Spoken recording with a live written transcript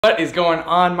What is going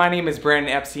on? My name is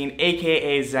Brandon Epstein,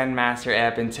 aka Zen Master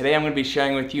Ep, and today I'm going to be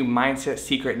sharing with you mindset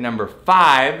secret number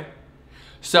 5.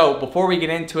 So before we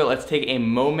get into it, let's take a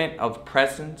moment of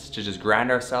presence to just ground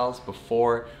ourselves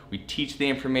before we teach the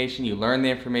information, you learn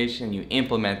the information, you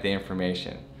implement the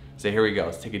information. So here we go.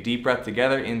 Let's take a deep breath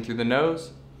together, in through the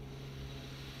nose,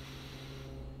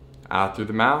 out through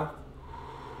the mouth.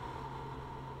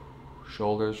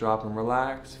 Shoulders drop and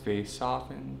relax, face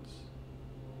softens.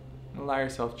 Allow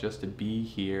yourself just to be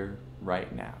here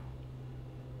right now.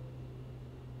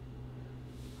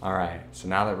 All right, so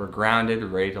now that we're grounded,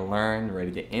 ready to learn,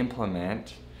 ready to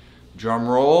implement, drum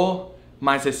roll,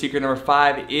 mindset secret number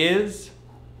 5 is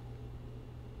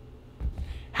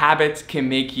habits can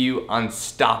make you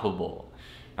unstoppable.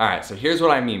 All right, so here's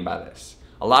what I mean by this.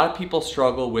 A lot of people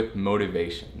struggle with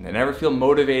motivation. They never feel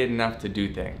motivated enough to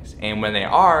do things. And when they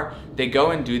are, they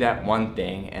go and do that one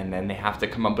thing and then they have to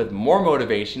come up with more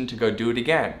motivation to go do it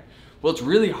again. Well, it's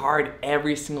really hard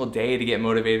every single day to get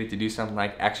motivated to do something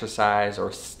like exercise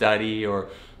or study or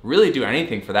really do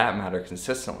anything for that matter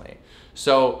consistently.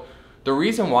 So the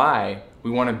reason why we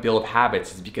want to build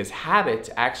habits is because habits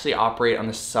actually operate on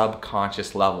the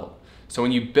subconscious level. So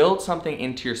when you build something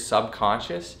into your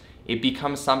subconscious, it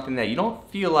becomes something that you don't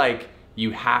feel like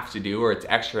you have to do or it's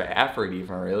extra effort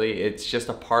even really. It's just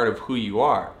a part of who you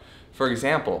are. For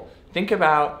example, think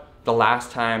about the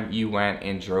last time you went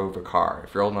and drove a car.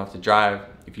 If you're old enough to drive,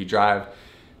 if you drive,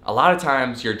 a lot of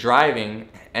times you're driving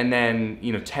and then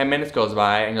 10 minutes goes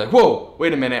by and you're like, whoa,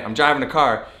 wait a minute, I'm driving a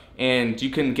car. And you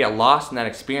can get lost in that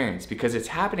experience because it's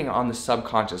happening on the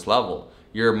subconscious level.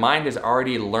 Your mind has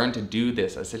already learned to do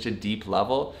this at such a deep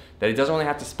level that it doesn't really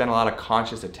have to spend a lot of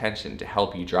conscious attention to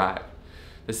help you drive.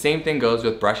 The same thing goes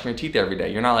with brushing your teeth every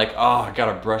day. You're not like, oh, I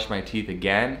gotta brush my teeth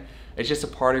again. It's just a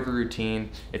part of your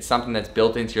routine. It's something that's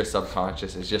built into your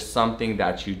subconscious. It's just something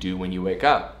that you do when you wake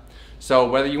up. So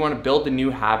whether you want to build a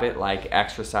new habit like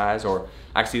exercise, or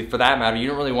actually for that matter, you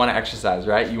don't really want to exercise,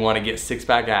 right? You want to get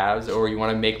six-pack abs, or you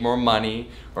want to make more money,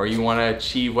 or you want to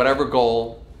achieve whatever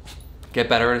goal, get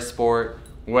better at a sport,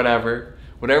 whatever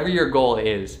your goal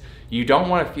is, you don't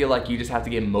want to feel like you just have to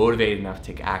get motivated enough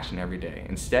to take action every day.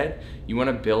 Instead, you want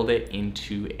to build it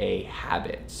into a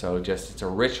habit. So it's a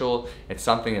ritual, it's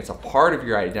something that's a part of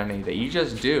your identity that you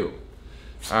just do.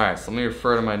 All right, so let me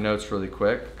refer to my notes really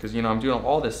quick because I'm doing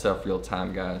all this stuff real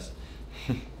time, guys.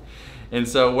 And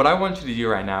so what I want you to do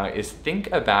right now is think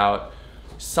about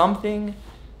something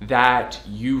that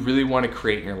you really want to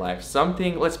create in your life.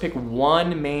 Something, let's pick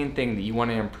one main thing that you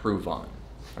want to improve on,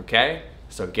 okay?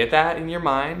 So get that in your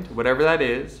mind, whatever that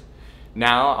is.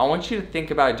 Now, I want you to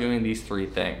think about doing these 3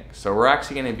 things. So we're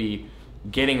actually going to be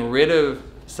getting rid of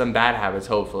some bad habits,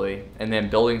 hopefully, and then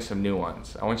building some new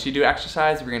ones. I want you to do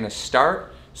exercise. We're going to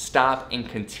start, stop, and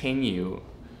continue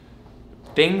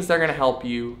things that are going to help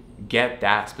you get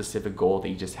that specific goal that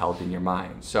you just held in your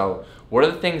mind. So what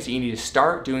are the things that you need to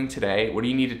start doing today? What do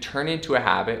you need to turn into a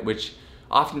habit? Which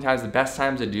oftentimes the best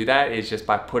times to do that is just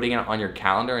by putting it on your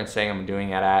calendar and saying I'm doing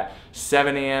it at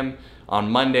 7 a.m.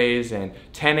 on Mondays and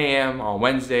 10 a.m. on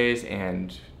Wednesdays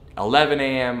and 11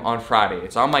 a.m. on Friday.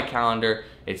 It's on my calendar.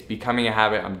 It's becoming a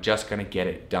habit. I'm just gonna get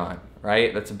it done,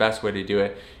 right? That's the best way to do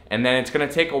it. And then it's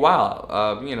gonna take a while.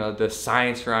 The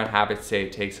science around habits say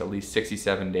it takes at least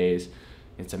 67 days.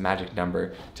 It's a magic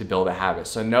number to build a habit.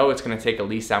 So know it's gonna take at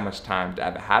least that much time to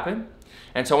have it happen.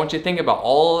 And so I want you to think about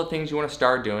all the things you want to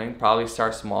start doing. Probably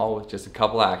start small with just a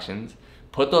couple actions.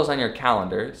 Put those on your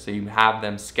calendar so you have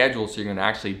them scheduled so you're going to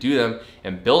actually do them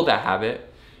and build that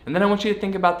habit. And then I want you to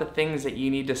think about the things that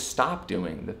you need to stop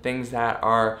doing, the things that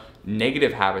are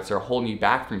negative habits or holding you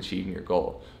back from achieving your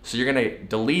goal. So you're going to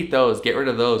delete those, get rid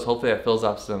of those. Hopefully that fills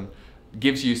up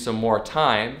gives you some more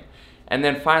time. And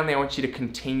then finally, I want you to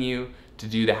continue to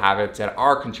do the habits that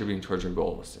are contributing towards your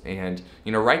goals. And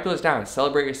write those down,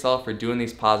 celebrate yourself for doing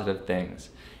these positive things.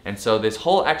 And so this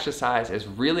whole exercise is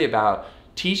really about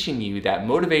teaching you that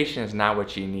motivation is not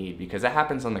what you need because that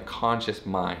happens on the conscious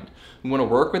mind. We want to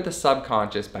work with the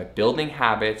subconscious by building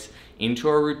habits into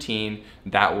our routine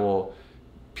that will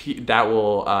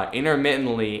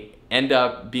intermittently end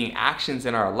up being actions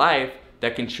in our life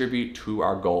that contribute to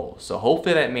our goals. So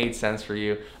hopefully that made sense for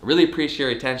you. I really appreciate your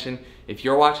attention. If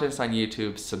you're watching this on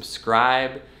YouTube,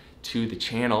 subscribe to the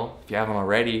channel if you haven't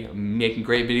already. I'm making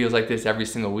great videos like this every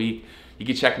single week. You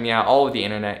can check me out all over the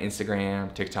internet,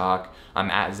 Instagram, TikTok.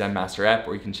 I'm at Zen Master Ep,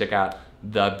 or you can check out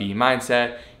The Bee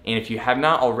Mindset. And if you have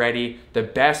not already, the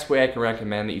best way I can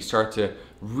recommend that you start to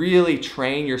really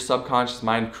train your subconscious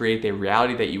mind to create the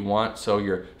reality that you want. So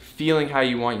you're feeling how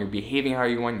you want, you're behaving how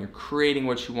you want, you're creating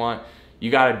what you want. you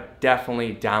gotta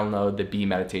definitely download the Be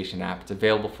Meditation app. It's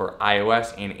available for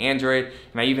iOS and Android,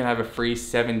 and I even have a free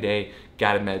 7-day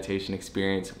guided meditation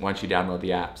experience once you download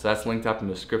the app. So that's linked up in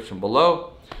the description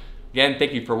below. Again,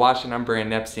 thank you for watching. I'm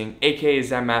Brandon Epstein, aka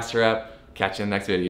Zen Master Ep. Catch you in the next video.